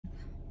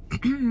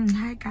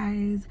Hi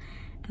guys,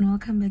 and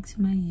welcome back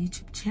to my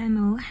YouTube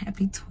channel.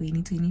 Happy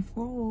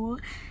 2024.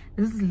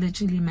 This is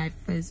literally my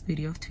first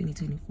video of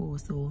 2024,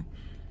 so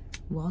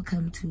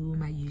welcome to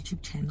my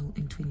YouTube channel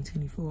in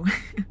 2024.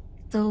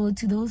 So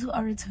to those who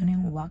are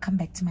returning, welcome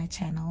back to my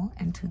channel,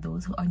 and to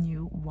those who are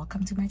new,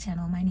 welcome to my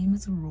channel. My name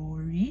is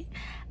Rory.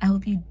 I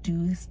hope you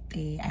do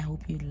stay. I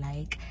hope you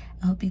like,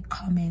 I hope you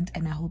comment,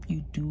 and I hope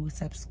you do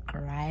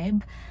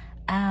subscribe.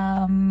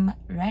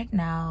 Right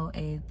now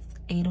it's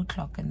 8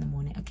 o'clock in the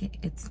morning. Okay,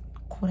 it's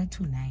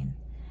 8:45.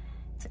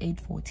 It's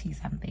 8:40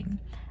 something.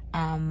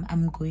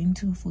 I'm going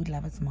to Food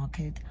Lovers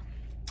Market.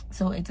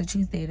 So it's a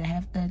Tuesday. They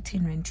have the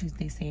 10 Rand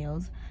Tuesday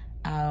sales.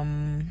 They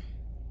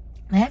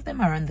have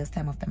them around this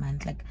time of the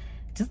month, like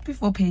just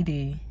before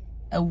payday,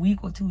 a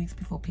week or 2 weeks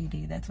before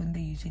payday. That's when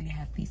they usually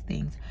have these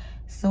things.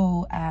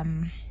 So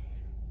I'm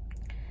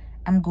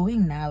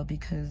going now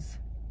because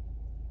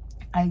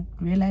I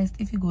realized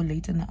if you go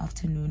late in the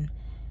afternoon,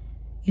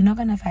 you're not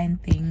gonna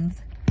find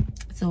things.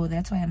 So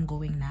that's why I'm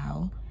going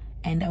now.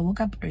 And I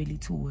woke up early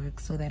to work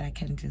so that I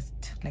can just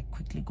like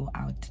quickly go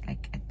out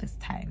like at this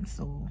time.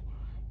 So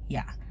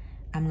yeah,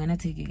 I'm gonna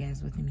take you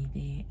guys with me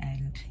there,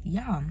 and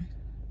yeah,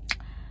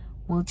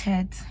 we'll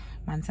chat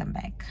once I'm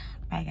back.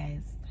 Bye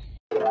guys.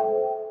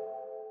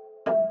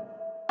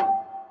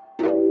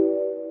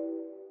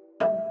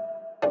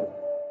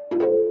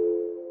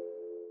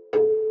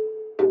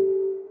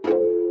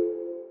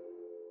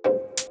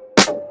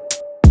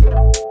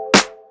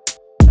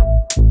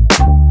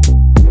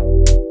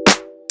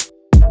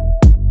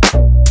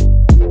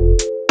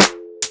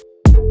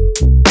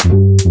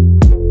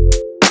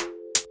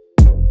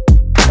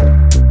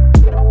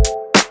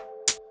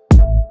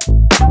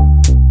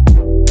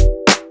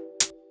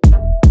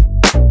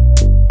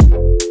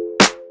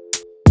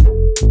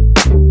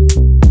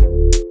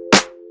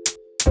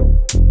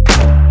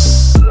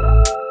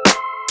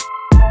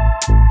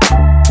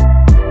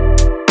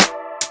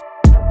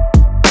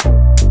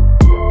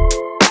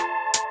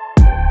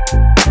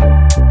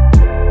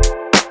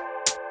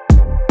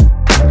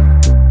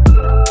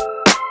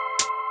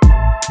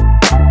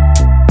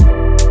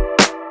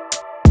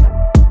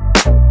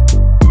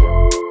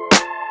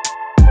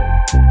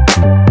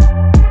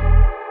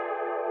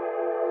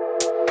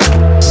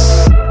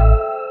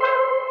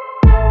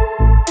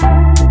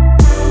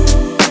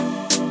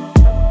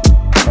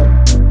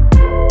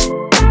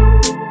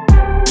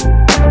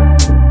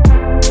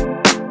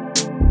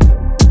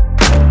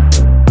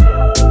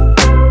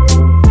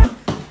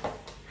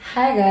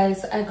 Hi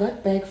guys, I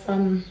got back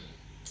from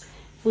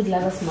Food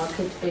Lovers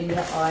Market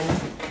earlier on.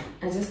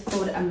 I just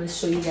thought I'm gonna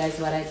show you guys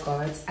what I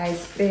got. I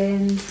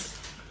spent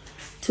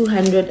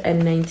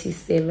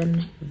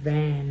 297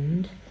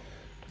 Rand.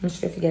 I'm not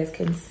sure if you guys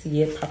can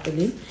see it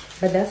properly,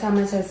 but that's how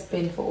much I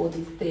spent for all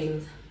these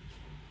things.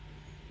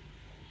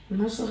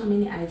 I'm not sure how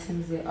many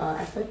items there are.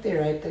 I thought they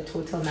write the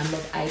total number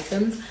of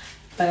items,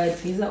 but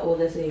these are all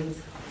the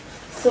things.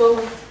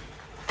 So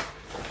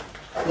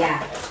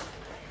yeah,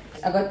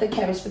 I got the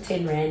cabbage for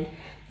 10 Rand.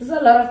 This is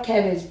a lot of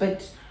cabbage,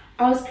 but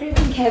I was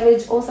craving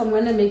cabbage. Also, I'm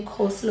gonna make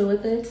coleslaw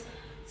with it.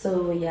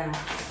 So yeah,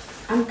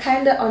 I'm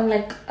kind of on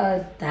like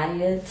a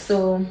diet,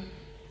 so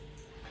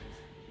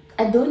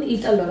I don't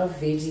eat a lot of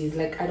veggies.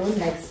 Like I don't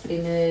like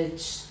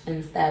spinach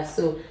and stuff,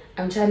 so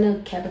I'm trying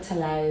to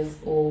capitalize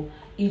or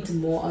eat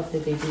more of the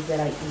veggies that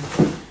I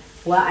eat.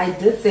 Well, I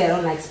did say I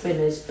don't like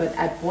spinach, but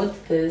I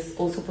bought this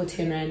also for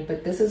 10 Rand,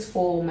 but this is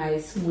for my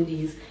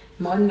smoothies.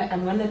 I'm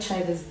gonna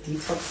try this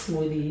detox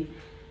smoothie.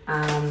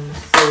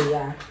 So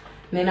yeah,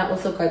 and then I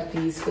also got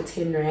these for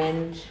 10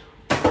 Rand.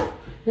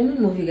 Let me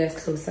move you guys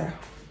closer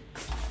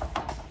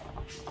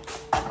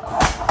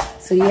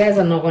so you guys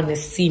are not gonna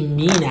see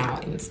me now.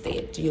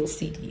 Instead you'll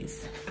see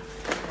these.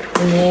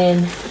 And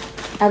then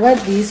I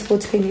got these for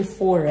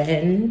 24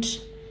 Rand.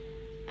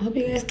 I hope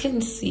you guys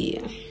can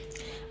see.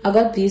 I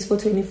got these for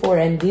 24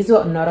 Rand. These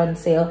were not on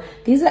sale.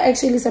 These are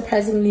actually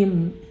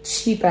surprisingly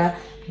cheaper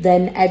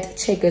than at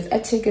Checkers.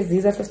 At Checkers,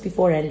 these are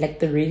 54 Rand, like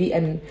the ready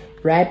and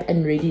ripe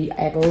and ready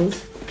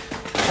apples.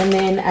 And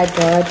then I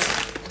got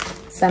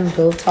some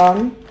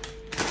biltong.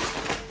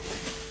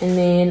 And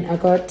then I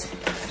got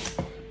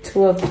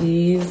 2 of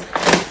these,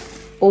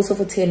 also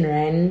for 10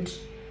 Rand.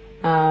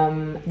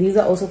 These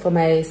are also for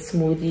my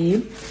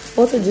smoothie,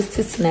 also just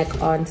to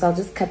snack on, so I'll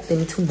just cut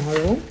them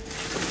tomorrow.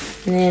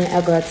 And then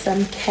I got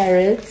some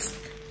carrots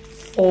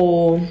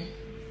for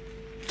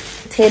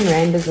 10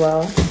 Rand as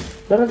well.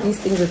 A lot of these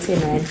things are 10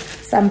 Rand.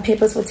 Some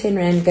peppers for 10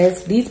 Rand.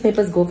 Guys, these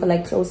peppers go for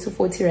like close to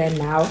 40 Rand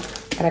now,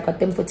 but I got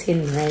them for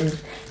 10 Rand.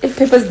 If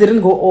peppers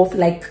didn't go off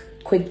like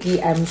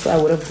quickly, I'm sure I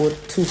would have bought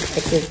 2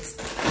 packets.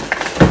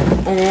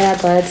 And then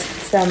I got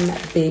some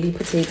baby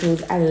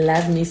potatoes. I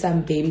love me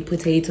some baby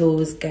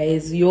potatoes,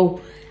 guys.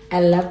 Yo, I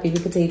love baby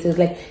potatoes.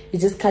 Like, you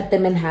just cut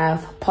them in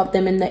half, pop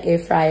them in the air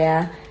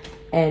fryer,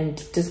 and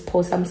just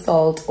pour some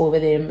salt over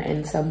them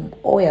and some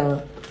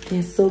oil.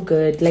 They're so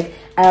good. Like,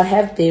 I'll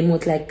have them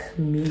with like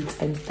meat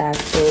and stuff.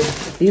 So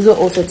these were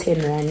also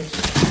 10 Rand.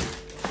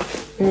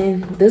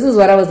 And this is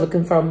what I was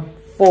looking from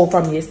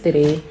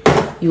yesterday.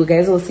 You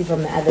guys will see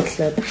from the other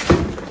clip.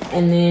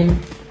 And then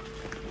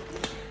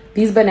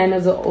these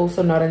bananas are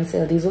also not on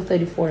sale. These are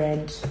 34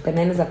 rand.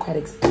 Bananas are quite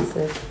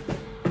expensive.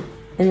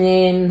 And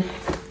then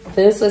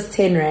this was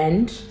 10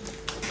 rand.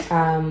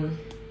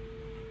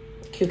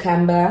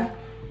 Cucumber,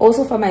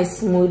 also for my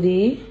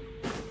smoothie.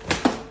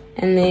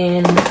 And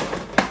then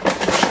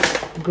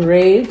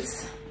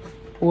grapes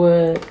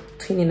were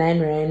 29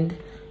 rand,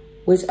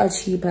 which are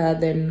cheaper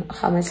than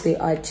how much they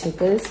are at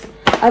Checkers.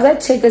 I was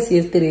at Checkers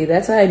yesterday.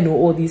 That's why I know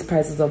all these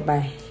prices off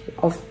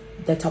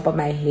the top of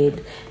my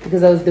head,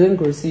 because I was doing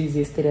groceries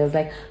yesterday. I was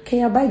like,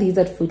 okay, I'll buy these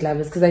at Food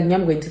Lovers, because I knew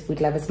I'm going to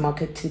Food Lovers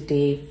Market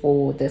today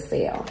for the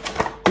sale.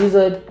 These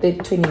are the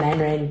 29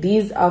 rand.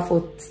 These are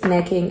for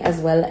snacking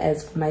as well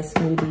as for my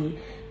smoothie.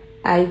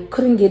 I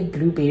couldn't get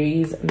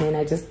blueberries, and then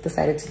I just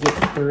decided to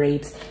get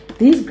grapes.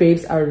 These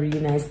grapes are really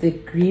nice. The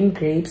green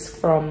grapes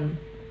from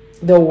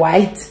the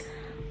white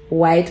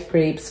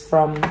grapes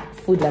from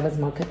Food Lovers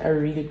Market are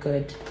really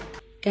good.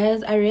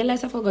 Guys, I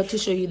realized I forgot to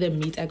show you the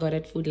meat I got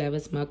at Food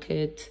Lovers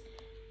Market.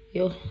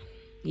 Yo,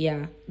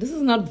 yeah, this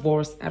is not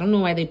Vors. I don't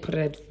know why they put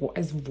it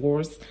as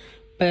Vors,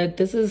 but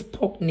this is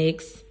pork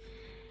necks.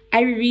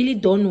 I really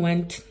don't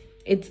want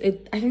it.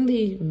 I think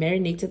they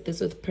marinated this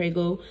with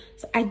Prego,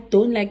 so I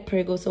don't like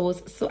Prego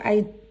sauce. So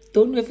I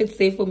don't know if it's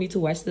safe for me to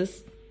wash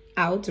this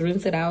out,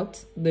 rinse it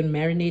out, then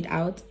marinate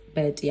out.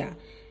 But yeah,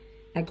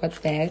 I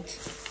got that,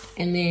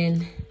 and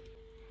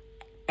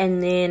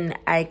then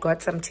I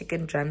got some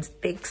chicken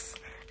drumsticks.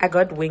 I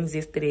got wings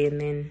yesterday,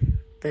 and then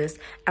this.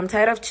 I'm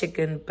tired of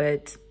chicken,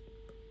 but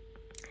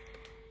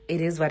it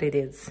is what it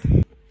is.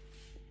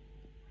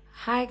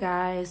 Hi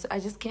guys, I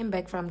just came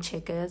back from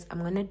Checkers.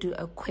 I'm gonna do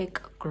a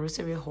quick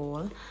grocery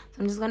haul. So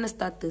I'm just gonna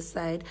start this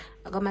side.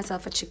 I got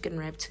myself a chicken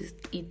wrap to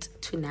eat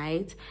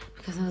tonight,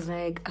 because I was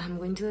like, I'm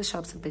going to the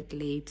shops a bit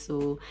late,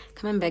 so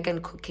coming back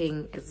and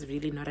cooking is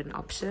really not an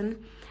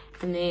option.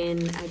 And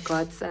then I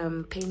got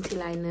some panty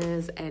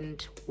liners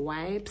and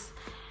wipes.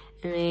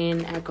 And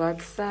then I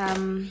got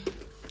some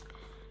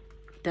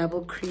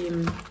double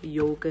cream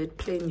yogurt,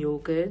 plain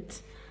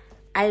yogurt.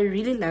 I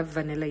really love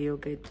vanilla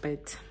yogurt,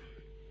 but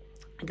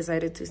I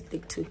decided to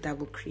stick to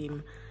double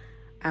cream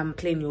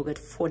plain yogurt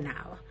for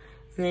now.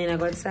 And then I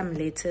got some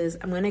lettuce.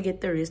 I'm gonna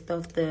get the rest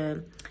of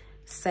the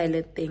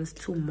salad things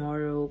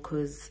tomorrow,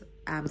 because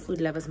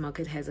Food Lovers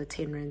Market has a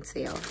 10 rand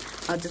sale.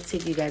 I'll just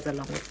take you guys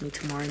along with me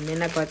tomorrow. And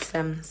then I got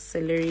some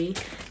celery.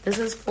 This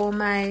is for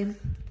my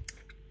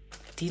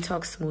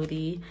detox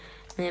smoothie.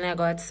 And then I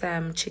got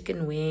some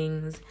chicken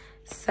wings,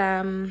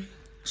 some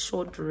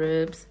short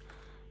rib,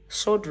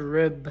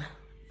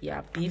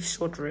 yeah, beef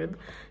short rib.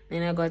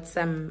 Then I got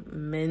some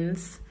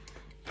mince,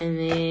 and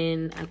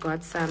then I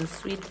got some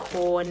sweet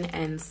corn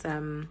and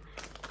some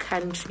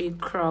country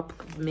crop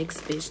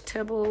mixed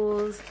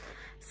vegetables,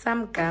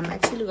 some gum. I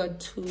actually got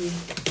 2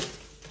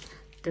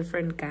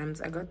 different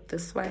gums. I got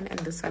this one and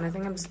this one. I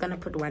think I'm just gonna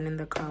put one in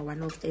the car, one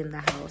will stay in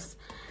the house,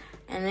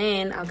 and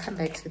then I'll come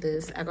back to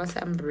this. I got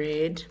some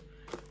bread.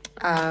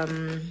 I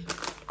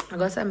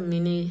got some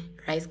mini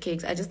rice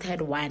cakes. I just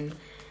had one.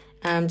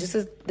 This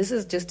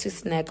is just to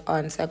snack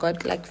on. So I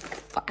got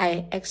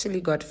I actually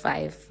got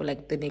 5 for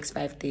like the next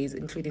 5 days,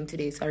 including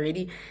today. So I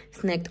already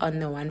snacked on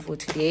the one for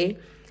today.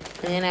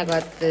 And then I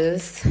got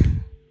this.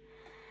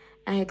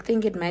 I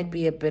think it might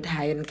be a bit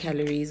high in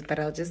calories, but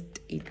I'll just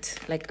eat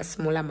like a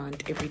small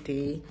amount every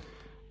day.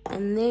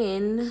 And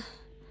then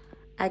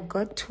I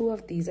got 2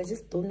 of these. I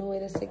just don't know where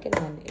the second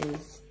one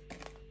is.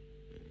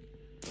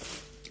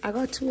 I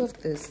got 2 of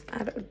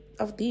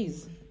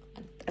these.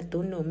 I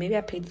don't know. Maybe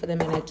I paid for them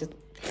and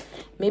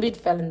maybe it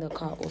fell in the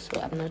car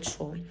also. I'm not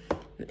sure.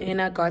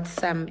 And I got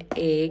some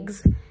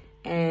eggs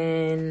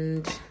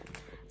and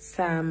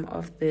some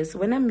of this.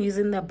 When I'm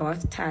using the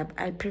bathtub,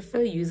 I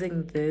prefer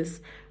using this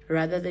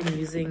rather than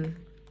using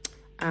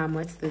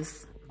what's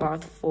this,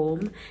 bath foam.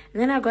 And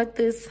then I got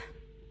this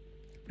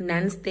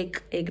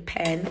non-stick egg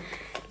pan.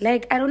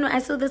 Like, I don't know, I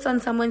saw this on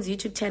someone's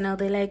YouTube channel.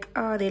 They're like,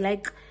 oh, they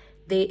like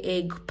their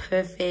egg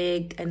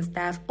perfect and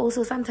stuff.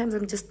 Also, sometimes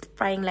I'm just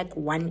frying like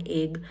 1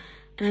 egg,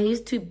 and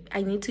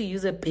I need to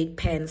use a big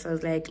pan. So I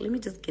was like, let me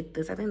just get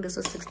this. I think this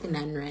was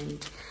 69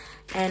 rand.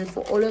 And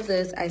for all of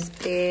this, I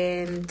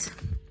spent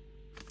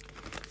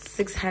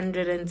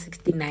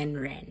 669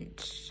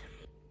 rand.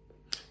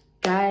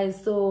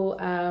 Guys, so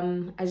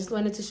I just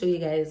wanted to show you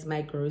guys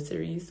my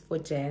groceries for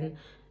Jan.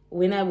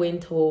 When I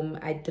went home,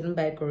 I didn't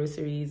buy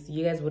groceries.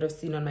 You guys would have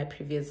seen on my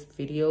previous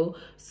video.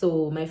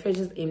 So my fridge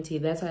is empty.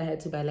 That's why I had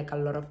to buy like a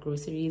lot of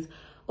groceries.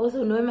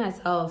 Also, knowing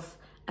myself,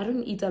 I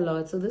don't eat a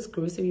lot. So this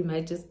grocery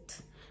might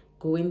just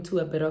go into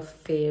a bit of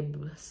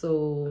Feb.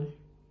 So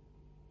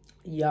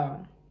yeah,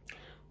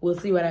 we'll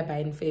see what I buy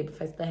in Feb if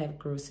I still have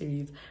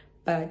groceries.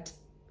 But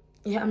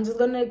yeah, I'm just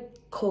gonna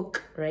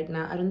cook right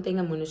now. I don't think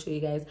I'm gonna show you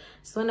guys.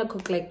 Just wanna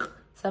cook like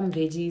some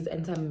veggies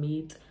and some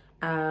meat.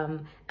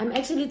 I'm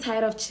actually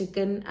tired of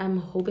chicken. I'm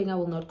hoping I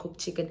will not cook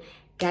chicken.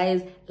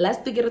 Guys,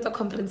 last week at a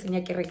conference in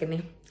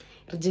Yakirekene,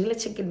 regular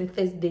chicken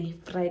Thursday,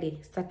 Friday,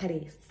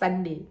 Saturday,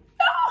 Sunday.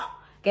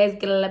 Guys,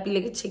 get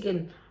a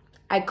chicken.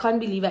 I can't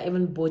believe I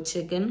even bought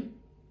chicken.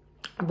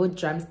 I bought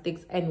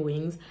drumsticks and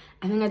wings.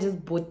 I think I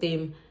just bought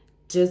them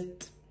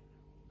just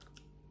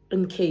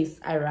in case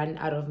I run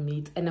out of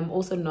meat. And I'm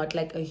also not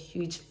like a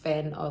huge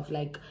fan of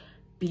like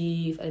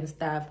beef and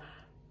stuff,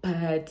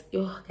 but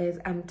yo guys,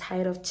 I'm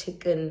tired of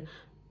chicken.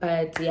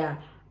 But yeah,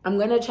 I'm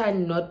gonna try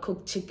and not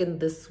cook chicken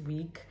this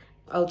week.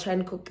 I'll try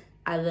and cook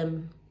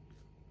other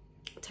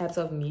types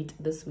of meat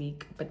this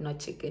week, but not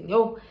chicken.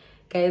 Yo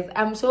guys,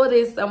 I'm sure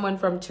there's someone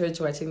from church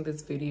watching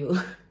this video.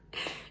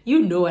 You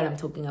know what I'm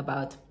talking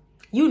about.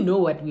 You know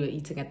what we were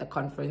eating at the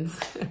conference.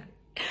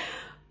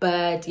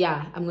 But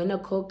yeah, I'm gonna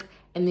cook,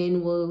 and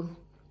then we'll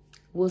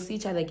see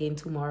each other again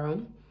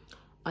tomorrow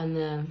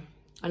on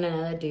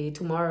another day.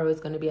 Tomorrow is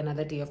gonna be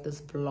another day of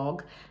this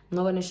vlog. I'm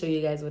not gonna show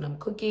you guys when I'm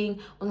cooking.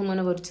 I'm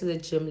gonna go to the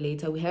gym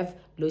later. We have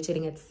load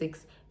shedding at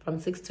 6, from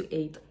 6 to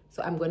 8.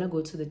 So I'm gonna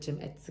go to the gym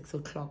at 6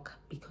 o'clock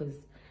because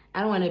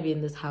I don't want to be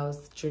in this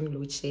house during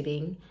load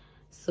shedding.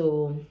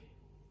 So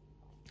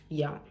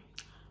yeah,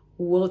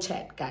 we'll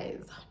chat,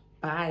 guys.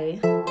 Bye.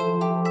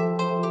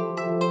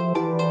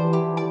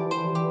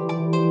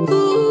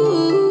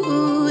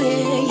 Ooh,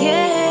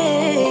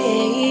 yeah,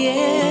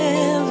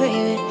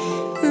 baby.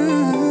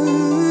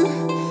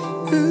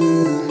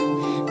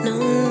 No.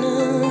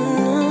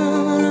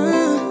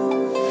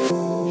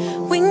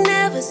 We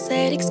never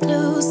said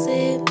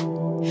exclusive.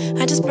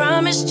 I just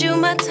promised you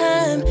my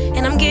time,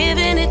 and I'm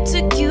giving it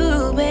to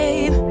you,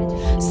 babe.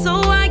 So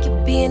why you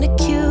being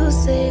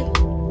accusive?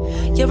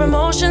 Your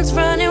emotions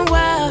running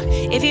wild.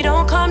 If you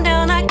don't calm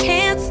down, I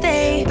can't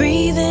stay.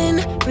 Breathe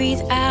in,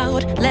 breathe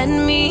out. Let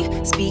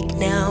me speak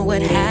now.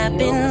 What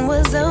happened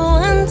was a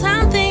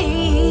one-time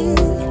thing.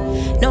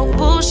 No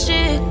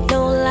bullshit,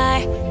 no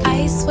lie.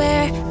 I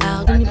swear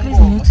I'll. Can you please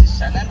mute?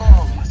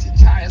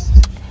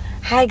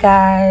 Hi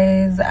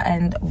guys,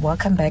 and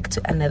welcome back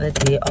to another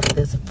day of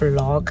this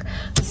vlog.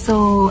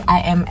 So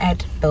I am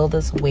at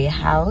Builder's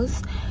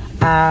Warehouse.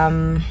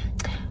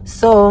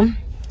 So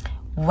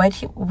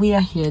what we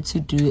are here to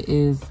do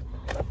is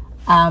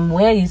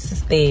where I used to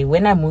stay.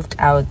 When I moved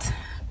out,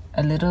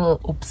 a little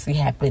oopsie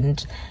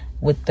happened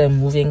with the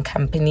moving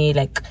company,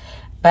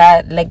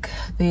 but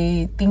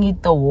they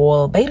thingy the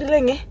wall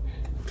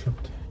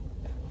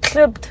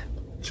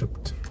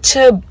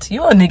chipped.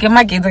 You only get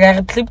my kids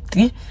clipped.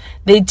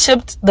 They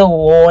chipped the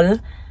wall.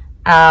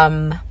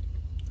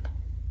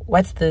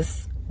 What's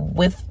this?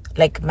 With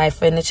like my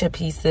furniture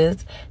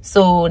pieces.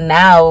 So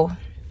now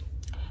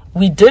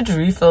we did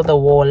refill the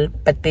wall,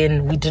 but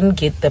then we didn't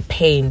get the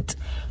paint.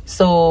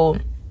 So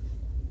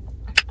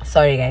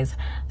sorry guys.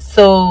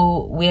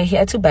 So we're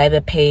here to buy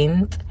the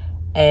paint,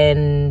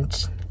 and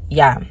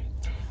yeah,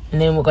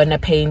 and then we're gonna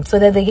paint so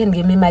that they can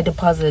give me my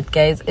deposit,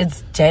 guys.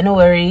 It's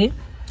January.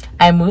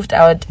 I moved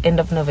out end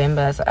of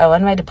November, so I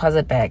want my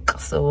deposit back.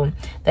 So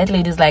that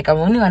lady's like, I'm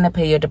only gonna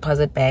pay your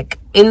deposit back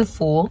in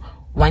full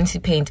once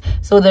you paint.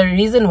 So the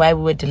reason why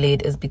we were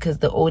delayed is because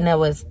the owner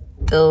was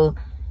still,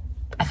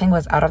 I think,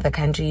 was out of the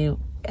country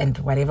and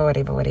whatever,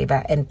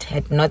 and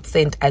had not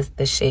sent us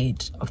the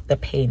shade of the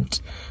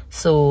paint.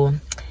 So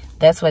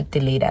that's what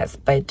delayed us.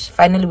 But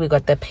finally we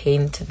got the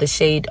paint, the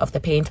shade of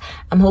the paint.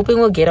 I'm hoping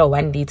we'll get a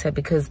 1 liter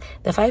because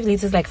the 5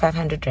 liters is like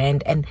 500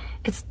 rand, and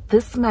it's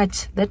this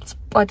much. That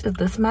spot is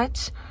this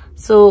much.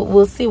 So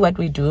we'll see what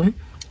we do.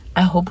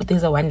 I hope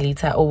there's a 1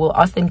 liter, or we'll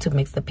ask them to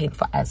mix the paint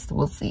for us.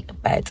 We'll see.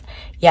 But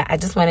yeah, I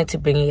just wanted to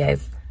bring you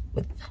guys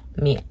with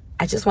me.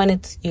 I just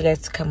wanted you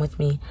guys to come with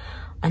me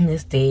on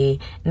this day.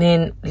 And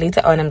then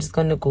later on, I'm just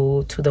going to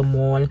go to the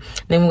mall.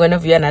 Then we're going to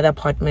view another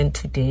apartment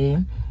today,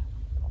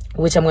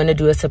 which I'm going to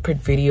do a separate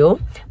video.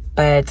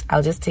 But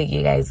I'll just take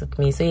you guys with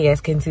me so you guys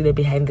can see the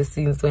behind the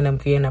scenes when I'm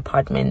viewing an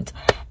apartment.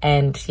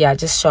 And yeah,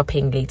 just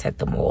shopping later at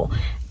the mall.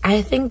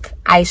 I think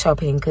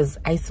shopping because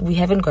we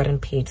haven't gotten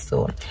paid.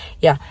 So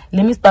yeah,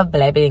 let me stop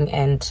blabbing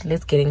and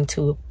let's get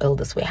into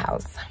Builder's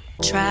Warehouse.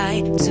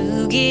 Try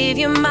to give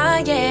you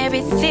my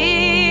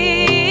everything.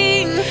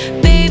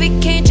 Baby,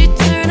 can't you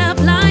turn a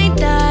blind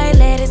eye?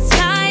 Let it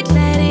slide,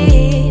 let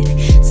it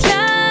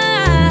slide.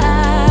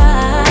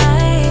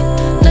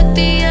 Look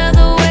the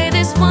other way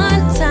this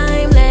one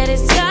time. Let it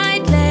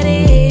slide, let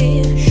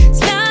it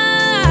slide.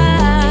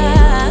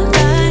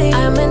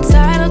 I'm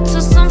entitled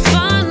to some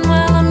fun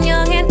while I'm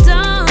young and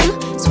dumb.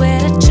 Swear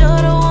that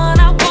you're the one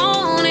I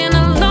want in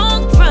the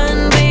long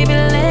run. Baby,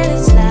 let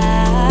it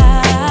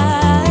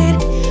slide.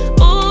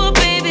 Oh,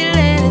 baby,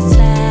 let it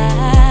slide.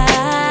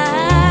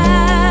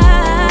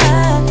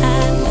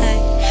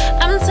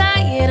 I'm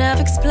tired of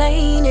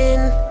explaining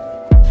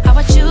how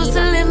I choose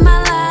to live my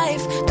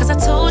life, cause I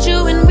told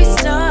you when we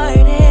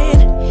started.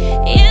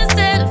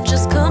 Instead of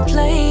just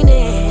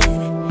complaining,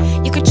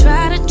 you could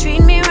try to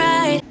treat me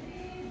right.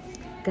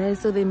 Guys,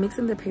 so they're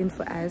mixing the paint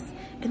for us,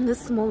 and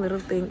this small little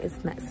thing is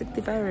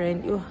 65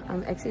 rand. Yo,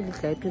 I'm actually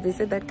glad because they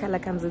said that color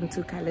comes in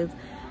 2 colors.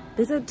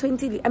 They said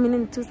 20, I mean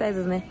in 2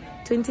 sizes,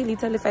 20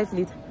 liter, 5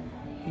 liter.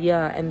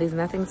 Yeah, and there's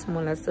nothing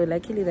smaller. So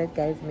luckily that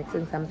guy is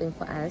mixing something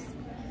for us,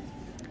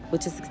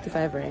 which is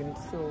 65 rand.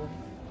 So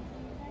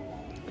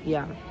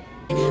yeah.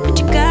 But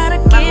you gotta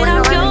get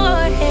out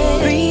your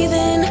head. Breathe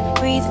in,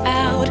 breathe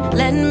out.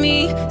 Let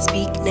me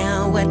speak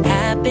now. What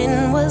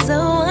happened was a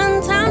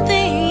one-time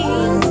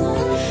thing.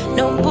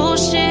 No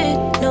bullshit,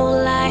 no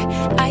lie.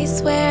 I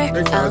swear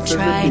I'll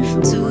try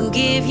to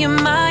give you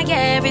my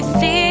everything.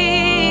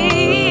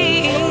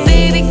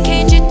 Baby,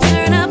 can't you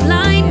turn a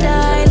blind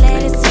eye?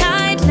 Let it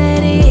slide,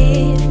 let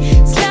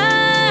it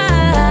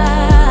slide.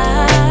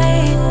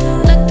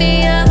 Look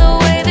the other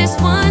way this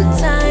one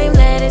time.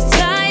 Let it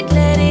slide,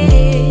 let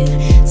it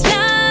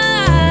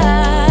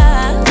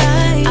slide.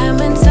 I'm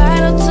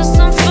entitled to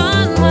some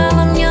fun while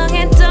I'm young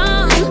and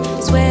dumb.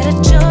 Swear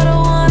that you're the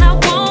one I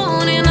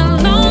want in the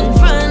long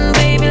run.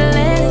 Baby,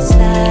 let it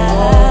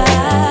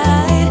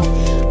slide.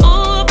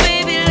 Oh,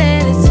 baby,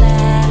 let it slide.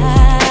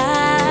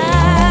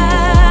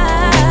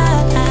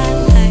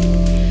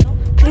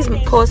 Please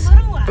pause.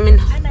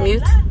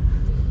 Mute.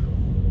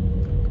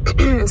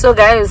 So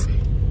guys,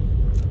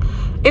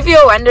 if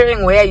you're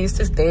wondering where I used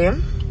to stay,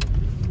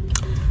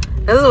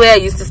 this is where I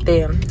used to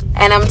stay.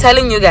 And I'm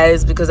telling you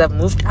guys because I've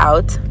moved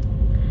out.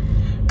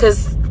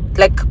 Because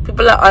like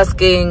people are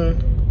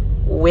asking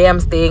where I'm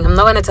staying. I'm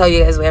not going to tell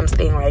you guys where I'm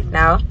staying right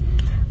now,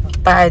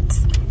 but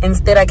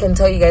instead I can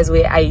tell you guys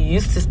where I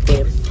used to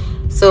stay.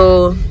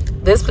 So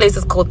this place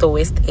is called the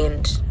West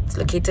End. It's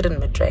located in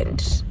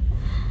Midrand.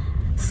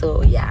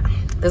 So yeah,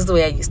 this is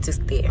where I used to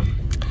stay.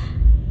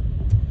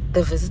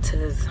 The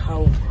visitors,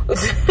 how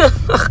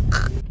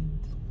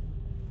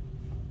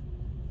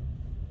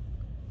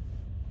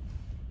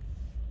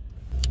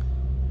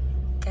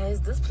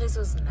guys, this place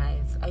was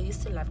nice. I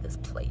used to love this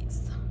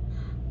place,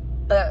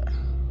 but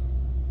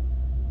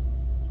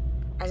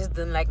I just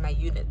didn't like my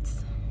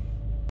units.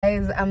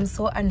 Guys, I'm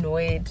so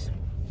annoyed.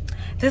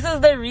 This is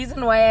the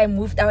reason why I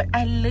moved out.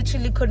 I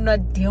literally could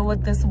not deal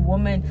with this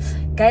woman.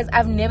 Guys,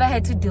 I've never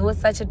had to deal with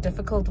such a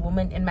difficult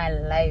woman in my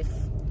life.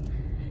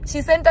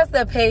 She sent us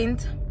the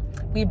paint.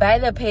 We buy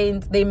the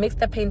paint. They mix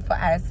the paint for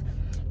us,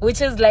 which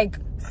is like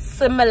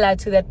similar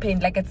to that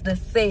paint. Like it's the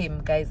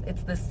same, guys.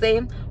 It's the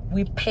same.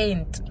 We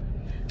paint.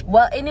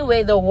 Well,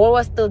 anyway, the wall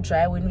was still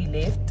dry when we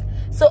left.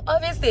 So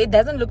obviously it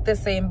doesn't look the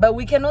same. But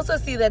we can also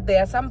see that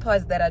there are some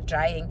parts that are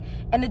drying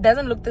and it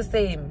doesn't look the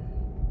same.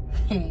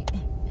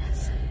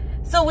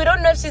 So we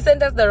don't know if she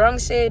sent us the wrong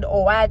shade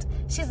or what.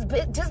 She's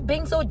just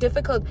being so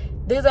difficult.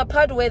 There's a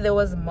part where there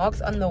was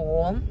marks on the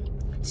wall.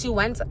 She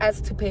wants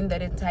us to paint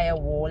that entire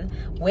wall.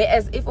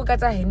 Whereas if we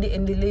got a handy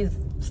in the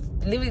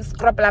living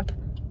scrap up,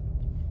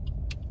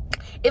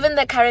 even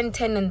the current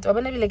tenant, guys,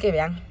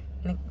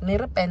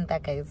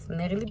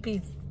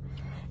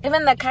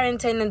 even the current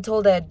tenant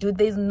told her, dude,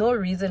 there's no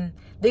reason,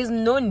 there's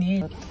no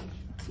need.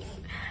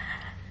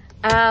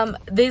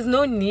 There's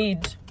no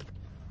need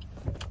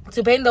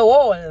to paint the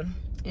wall,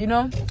 you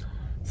know.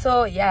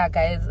 So yeah,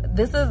 guys,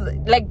 this is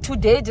like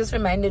today just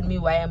reminded me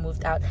why I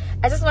moved out.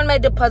 I just want my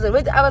deposit.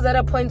 Wait, I was at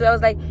a point where I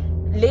was like,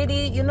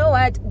 lady, you know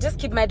what, just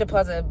keep my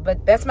deposit,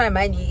 but that's my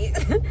money.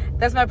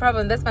 That's my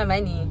problem, that's my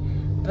money.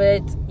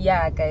 But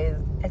yeah,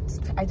 guys,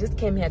 I just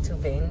came here to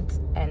vent.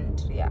 And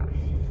yeah,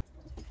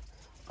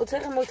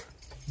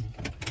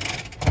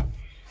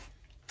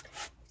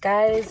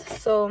 guys,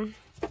 so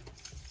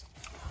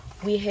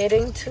we're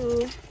heading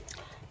to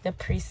the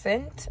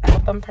precinct. I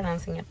hope I'm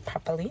pronouncing it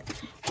properly.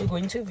 We're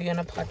going to view an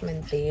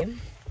apartment there.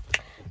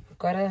 I've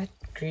got a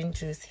green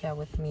juice here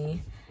with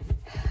me.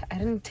 I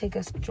didn't take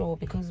a straw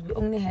because we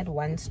only had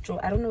one straw.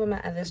 I don't know where my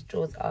other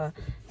straws are,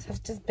 so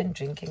I've just been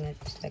drinking it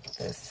like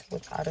this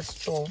without a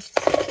straw.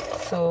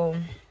 So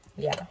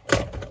yeah,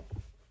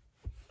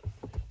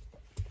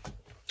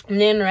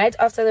 and then right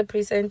after the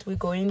precinct we're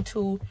going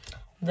to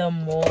the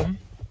mall.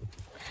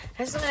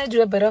 I just want to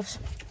do a bit of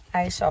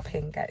eye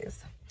shopping,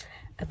 guys.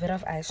 A bit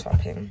of eye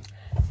shopping.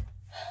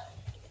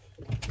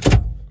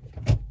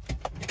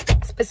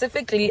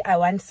 Specifically, I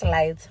want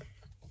slides.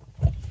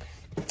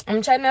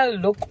 I'm trying to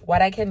look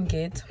what I can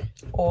get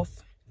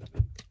off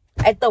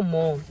at the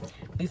mall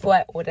before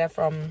I order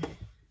from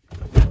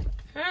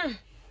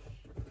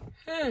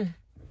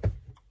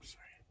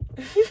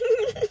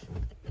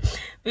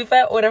before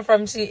I order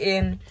from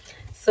Shein.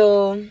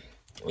 So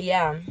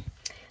yeah,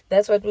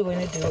 that's what we're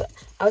going to do.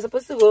 I was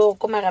supposed to go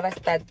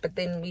Marabastad, but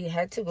then we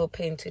had to go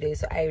paint today,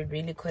 so I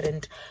really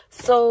couldn't.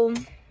 So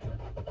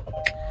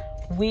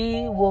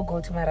we will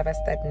go to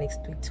Marabastad next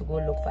week to go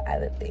look for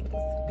other things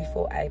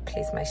before I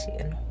place my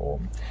Shein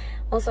home.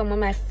 Also, I'm on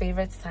my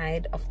favorite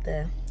side of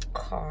the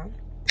car,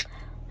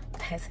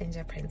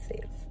 passenger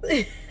princess.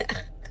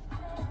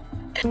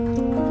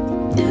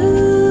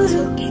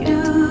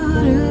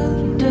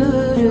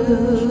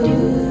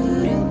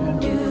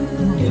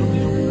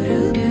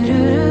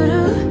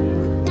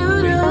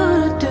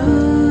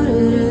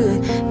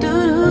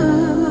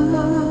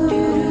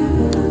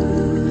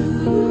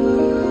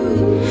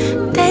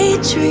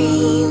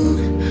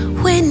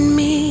 Dream with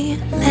me,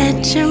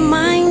 let your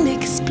mind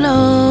explore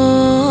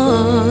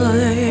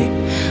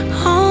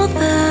all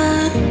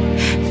the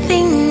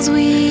things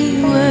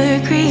we were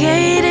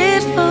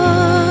created for.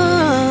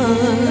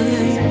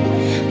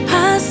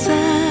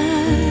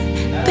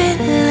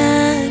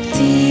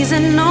 Possibilities,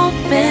 an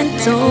open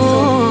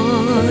door.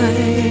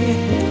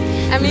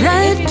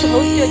 That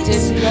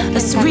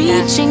us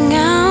reaching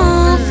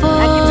out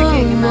for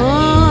more.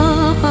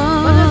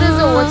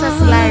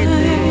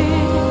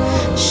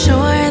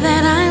 Sure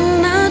that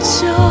I'm not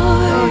sure. I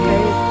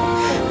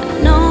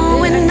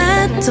know and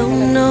I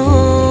don't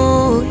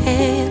know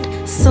it.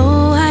 So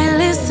I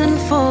listen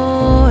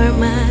for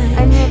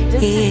my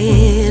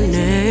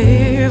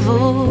inner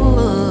voice.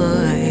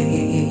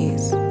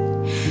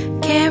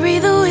 Carry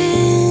the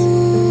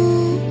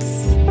winds,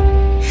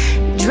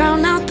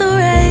 drown out the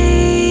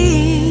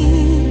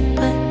rain.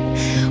 But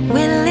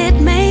will it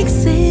make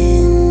sense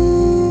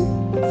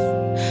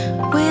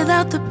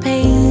without the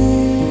pain?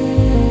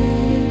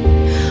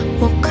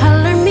 Will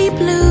color me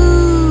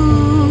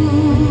blue,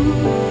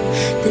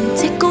 then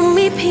tickle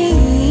me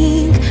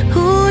pink.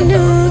 Who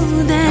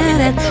knew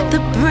that at the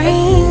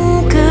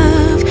brink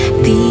of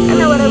the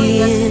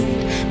end,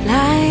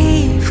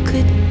 life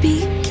could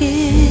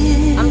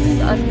begin? I'm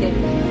just asking.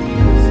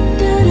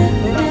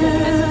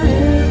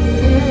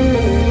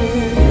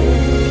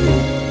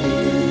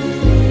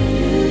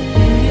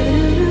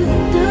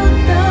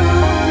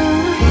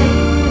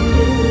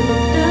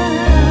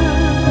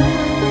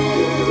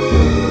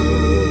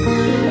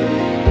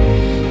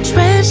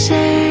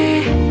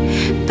 Treasure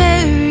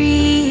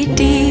buried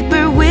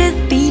deeper with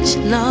each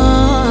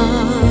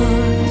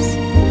loss,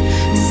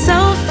 so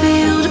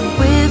filled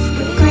with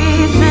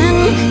grief and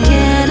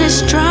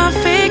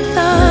catastrophic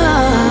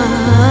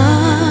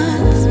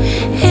thoughts,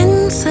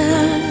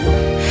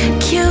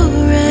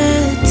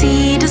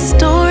 insecurity,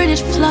 distorted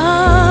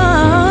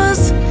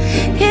flaws.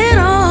 It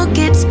all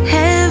gets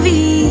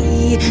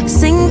heavy,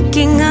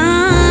 sinking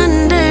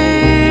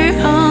under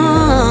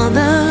all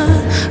the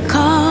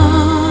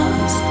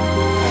cost.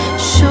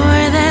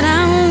 Sure that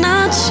I'm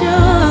not sure.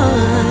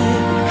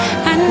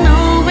 I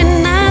know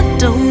and I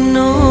don't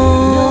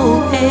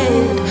know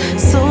it.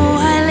 So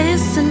I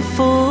listen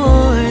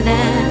for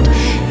that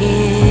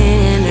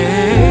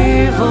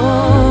inner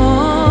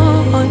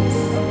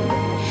voice.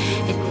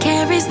 It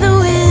carries the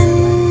wind,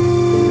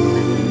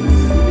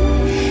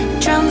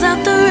 drowns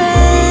out the rain.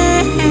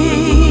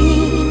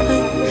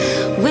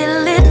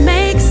 Will it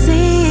make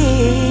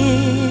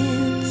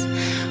sense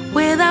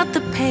without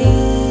the pain?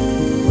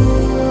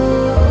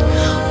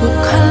 Will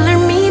color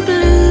me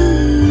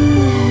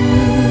blue,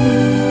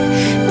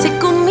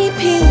 tickle me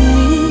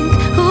pink.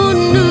 Who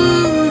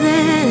knew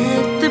that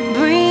at the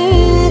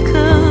brink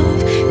of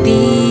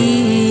the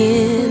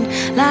end,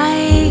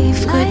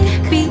 life could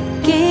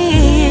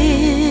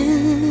begin?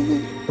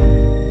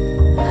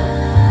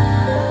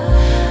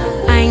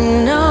 I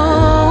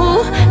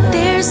know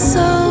there's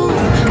so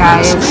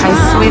Guys, much I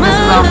swear this is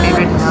our drama.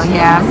 favorite meal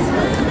here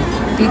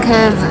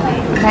because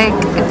like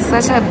it's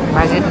such a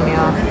budget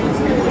meal.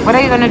 What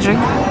are you gonna drink?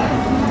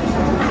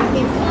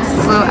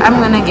 So I'm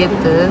gonna get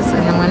this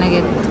and I'm gonna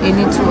get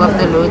any two of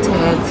the low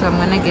tag. So I'm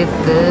gonna get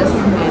this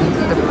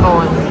and the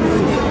prawns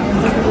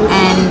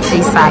and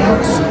a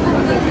side.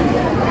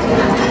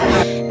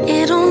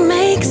 It'll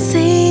make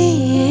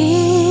sense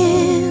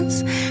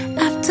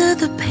after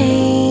the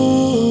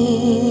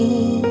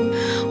pain.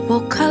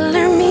 Will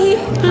color me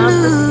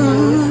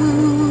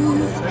blue,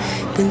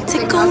 then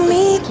tickle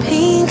me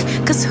pink.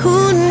 Cause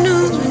who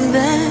knew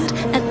that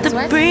at the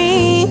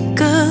brink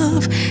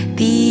of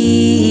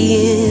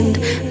the end,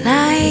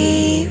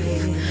 life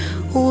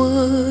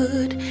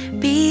would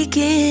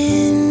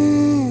begin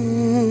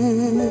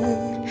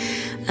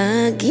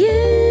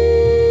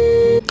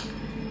again.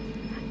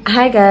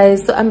 Hi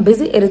guys, so I'm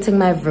busy editing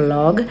my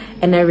vlog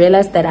and I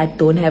realized that I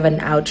don't have an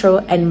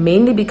outro, and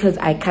mainly because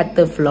I cut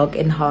the vlog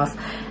in half.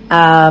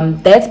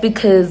 That's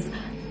because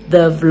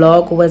the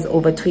vlog was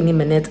over 20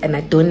 minutes and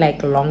I don't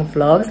like long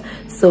vlogs,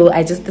 so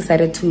I just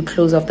decided to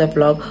close off the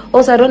vlog.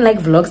 Also, I don't like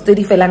vlogs like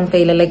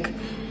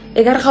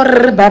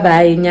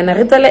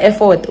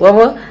effort.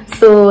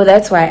 So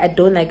that's why I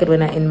don't like it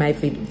when I end my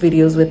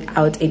videos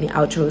without any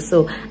outro.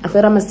 So I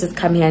thought I must just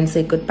come here and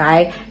say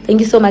goodbye. Thank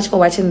you so much for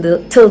watching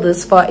till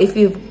this far. If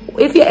you're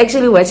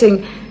actually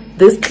watching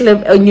this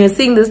clip and you're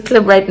seeing this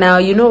clip right now,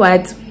 you know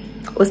what,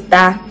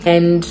 Usta.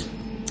 And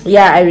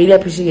yeah, I really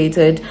appreciate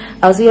it.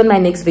 I'll see you in my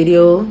next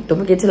video. Don't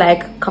forget to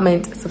like,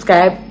 comment,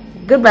 subscribe.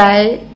 Goodbye.